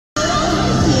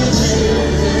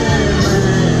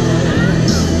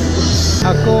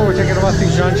how cool. We're taking a walk through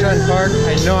Xi'An Park.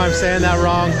 I know I'm saying that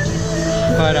wrong,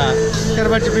 but got a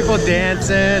bunch of people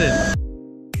dancing and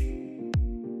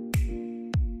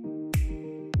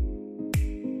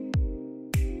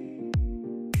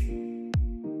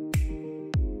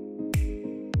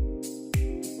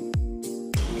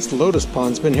this lotus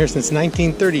pond's been here since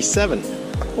 1937.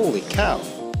 Holy cow.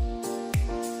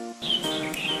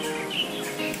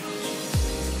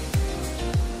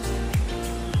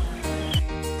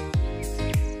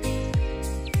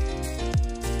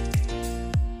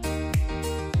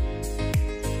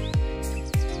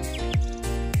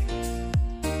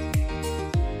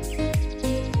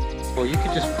 Well, you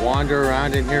could just wander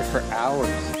around in here for hours.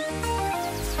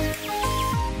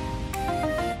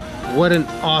 What an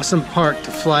awesome park to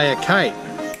fly a kite.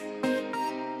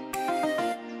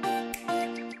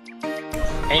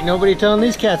 Ain't nobody telling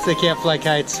these cats they can't fly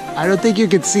kites. I don't think you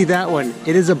can see that one.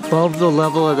 It is above the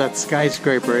level of that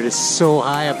skyscraper. It is so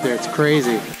high up there, it's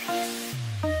crazy.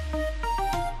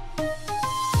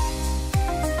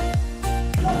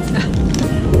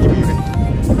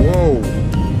 Whoa.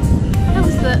 That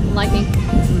was the lightning.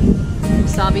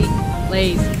 Wasabi,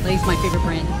 Lay's. Lay's my favorite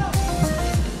brand.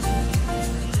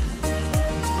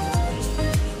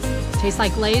 Tastes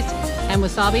like Lay's and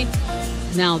wasabi.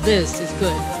 Now this is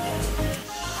good.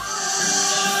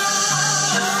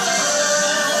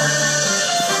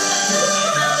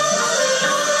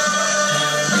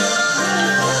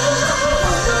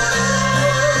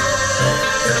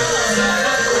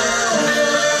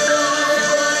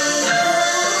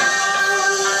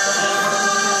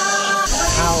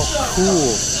 How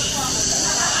cool.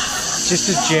 Just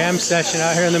a jam session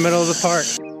out here in the middle of the park.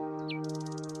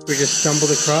 We just stumbled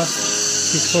across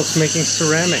these folks making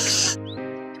ceramics.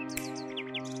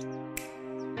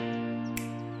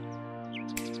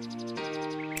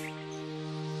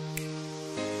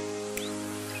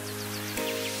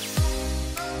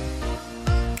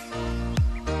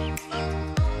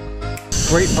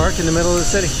 Great park in the middle of the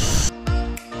city.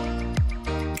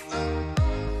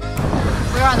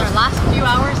 We're on our last few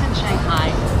hours in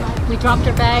Shanghai. We dropped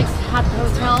our bags at the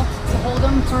hotel to hold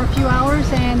them for a few hours,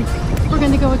 and we're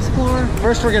going to go explore.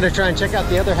 First, we're going to try and check out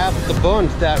the other half of the Bund,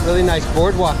 that really nice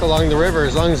boardwalk along the river,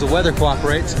 as long as the weather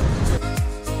cooperates.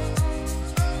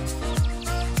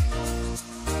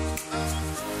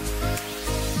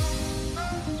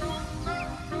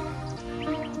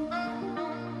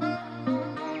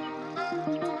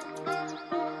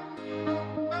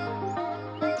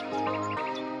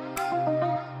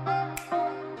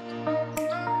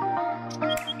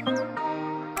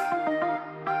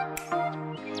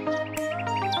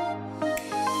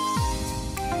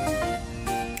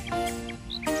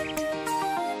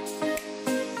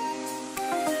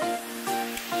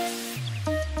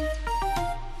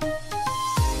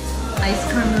 Ice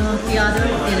Caramel Theater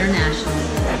International.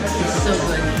 It's so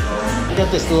good. I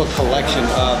got this little collection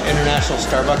of international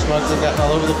Starbucks mugs I've got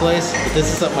all over the place, but this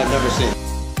is something I've never seen.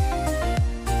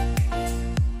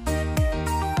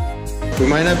 We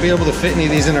might not be able to fit any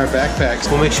of these in our backpacks.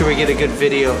 We'll make sure we get a good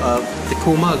video of the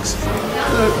cool mugs.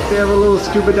 Look, they have a little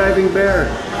scuba diving bear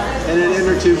and an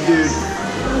inner tube dude.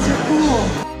 Those are cool.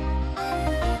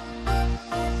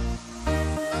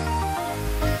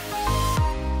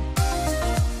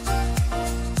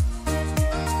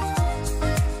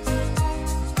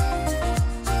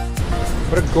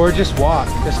 What a gorgeous walk.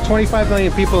 There's 25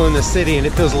 million people in this city and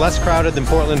it feels less crowded than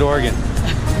Portland, Oregon.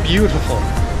 Beautiful.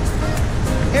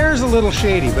 Air's a little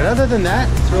shady, but other than that,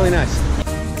 it's really nice.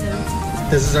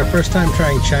 This is our first time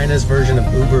trying China's version of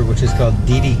Uber, which is called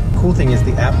Didi. Cool thing is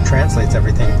the app translates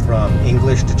everything from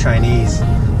English to Chinese,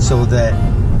 so that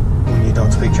when you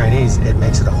don't speak Chinese, it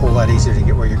makes it a whole lot easier to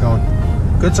get where you're going.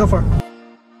 Good so far.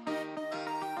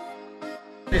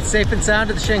 It's safe and sound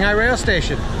at the Shanghai rail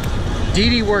station.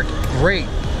 Didi worked great.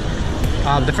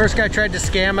 The first guy tried to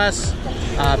scam us.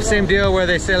 Same deal where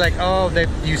they say like, oh,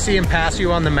 you see him pass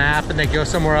you on the map and they go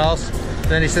somewhere else.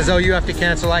 Then he says, oh, you have to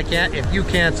cancel, I can't. If you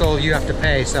cancel, you have to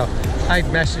pay. So I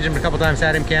messaged him a couple times,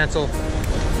 had him cancel.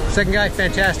 Second guy,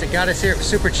 fantastic. Got us here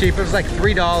super cheap. It was like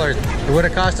 $3. It would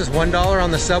have cost us $1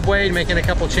 on the subway, making a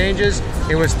couple changes.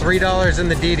 It was $3 in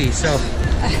the Didi. So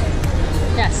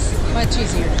Yes, much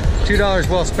easier. $2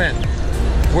 well spent.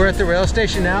 We're at the rail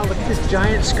station now. Look at this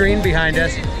giant screen behind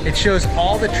us. It shows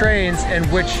all the trains and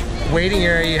which waiting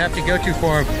area you have to go to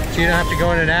for them, so you don't have to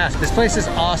go in and ask. This place is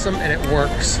awesome and it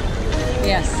works.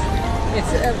 Yes,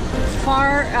 it's it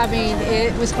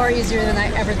was far easier than I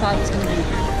ever thought it was going to be.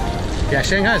 Yeah,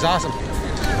 Shanghai is awesome.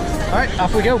 All right,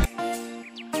 off we go.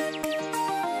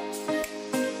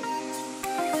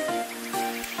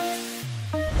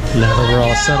 Now that we're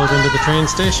all settled into the train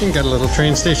station, got a little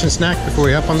train station snack before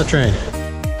we hop on the train.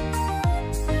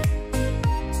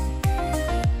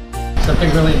 Something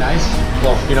really nice,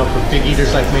 well, you know, for big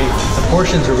eaters like me, the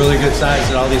portions are really good size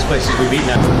at all these places we've eaten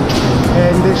at.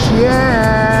 And the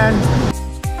Xi'An!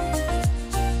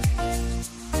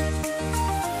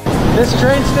 This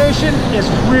train station is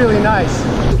really nice.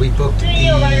 We booked the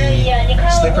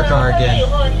sleeper car again.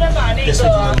 This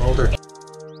one's a little older.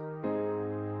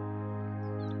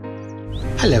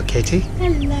 Hello, Katie.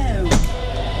 Hello.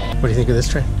 What do you think of this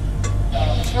train?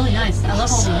 It's really nice. I love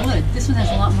all the wood. This one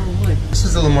has a lot more wood. This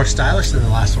is a little more stylish than the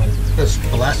last one.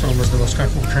 The last one was the most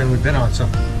comfortable train we've been on, so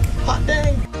hot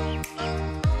dang!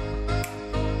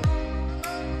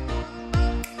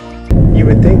 You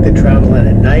would think that traveling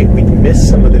at night we'd miss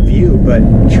some of the view, but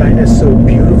China's so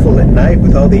beautiful at night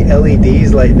with all the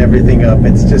LEDs lighting everything up.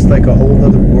 It's just like a whole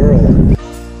other world.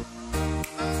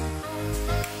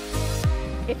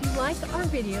 If you like our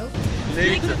video,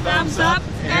 leave the thumbs up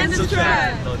and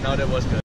subscribe. No, that was good.